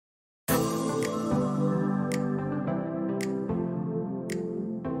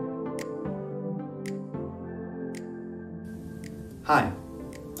Hi,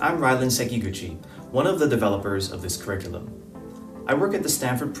 I'm Rylan Sekiguchi, one of the developers of this curriculum. I work at the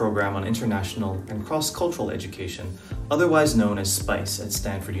Stanford Program on International and Cross-Cultural Education, otherwise known as SPICE at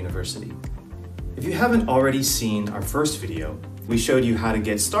Stanford University. If you haven't already seen our first video, we showed you how to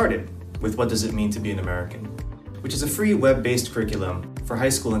get started with What Does It Mean to Be an American, which is a free web-based curriculum for high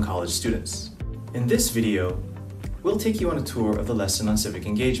school and college students. In this video, we'll take you on a tour of the lesson on civic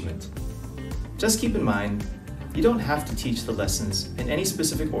engagement. Just keep in mind, you don't have to teach the lessons in any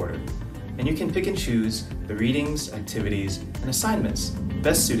specific order, and you can pick and choose the readings, activities, and assignments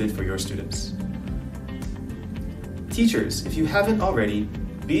best suited for your students. Teachers, if you haven't already,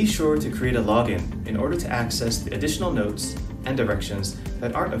 be sure to create a login in order to access the additional notes and directions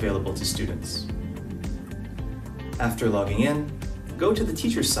that aren't available to students. After logging in, go to the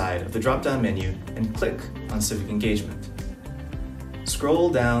teacher's side of the drop-down menu and click on Civic Engagement. Scroll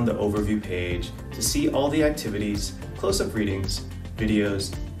down the overview page to see all the activities, close-up readings,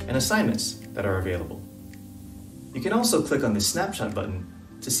 videos, and assignments that are available. You can also click on the snapshot button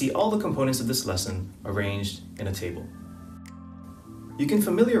to see all the components of this lesson arranged in a table. You can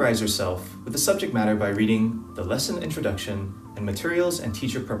familiarize yourself with the subject matter by reading the lesson introduction and materials and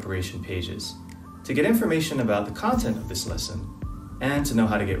teacher preparation pages to get information about the content of this lesson and to know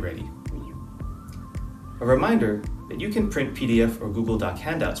how to get ready. A reminder that you can print PDF or Google Doc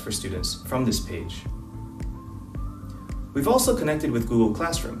handouts for students from this page. We've also connected with Google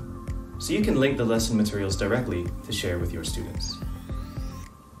Classroom, so you can link the lesson materials directly to share with your students.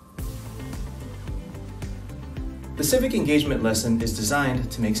 The civic engagement lesson is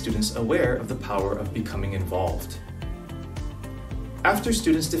designed to make students aware of the power of becoming involved. After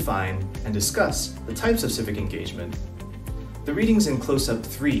students define and discuss the types of civic engagement, the readings in Close-Up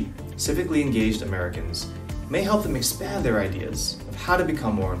 3, Civically Engaged Americans, may help them expand their ideas of how to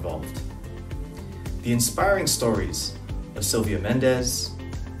become more involved. The inspiring stories of Sylvia Mendez,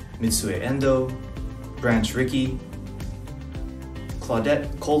 Mitsue Endo, Branch Rickey,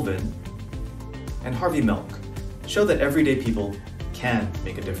 Claudette Colvin, and Harvey Milk show that everyday people can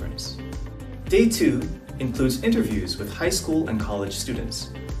make a difference. Day 2 includes interviews with high school and college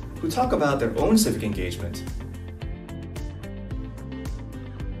students who talk about their own civic engagement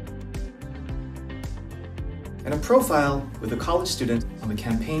and a profile with a college student on the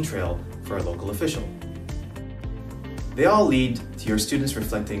campaign trail for a local official. They all lead to your students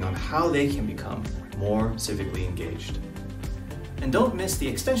reflecting on how they can become more civically engaged. And don't miss the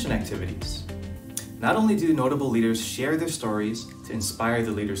extension activities. Not only do notable leaders share their stories to inspire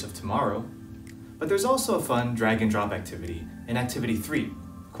the leaders of tomorrow, but there's also a fun drag and drop activity in Activity 3,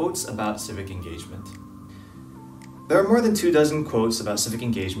 Quotes about Civic Engagement. There are more than 24 quotes about civic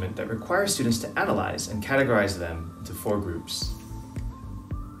engagement that require students to analyze and categorize them into 4 groups.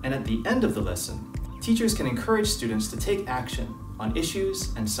 And at the end of the lesson, teachers can encourage students to take action on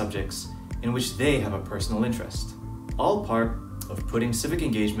issues and subjects in which they have a personal interest, all part of putting civic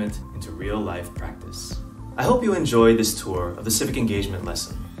engagement into real-life practice. I hope you enjoyed this tour of the civic engagement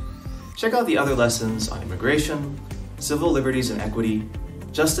lesson. Check out the other lessons on immigration, civil liberties and equity,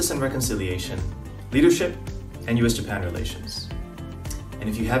 justice and reconciliation, leadership, and U.S.-Japan relations. And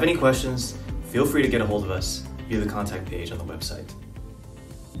if you have any questions, feel free to get a hold of us via the contact page on the website.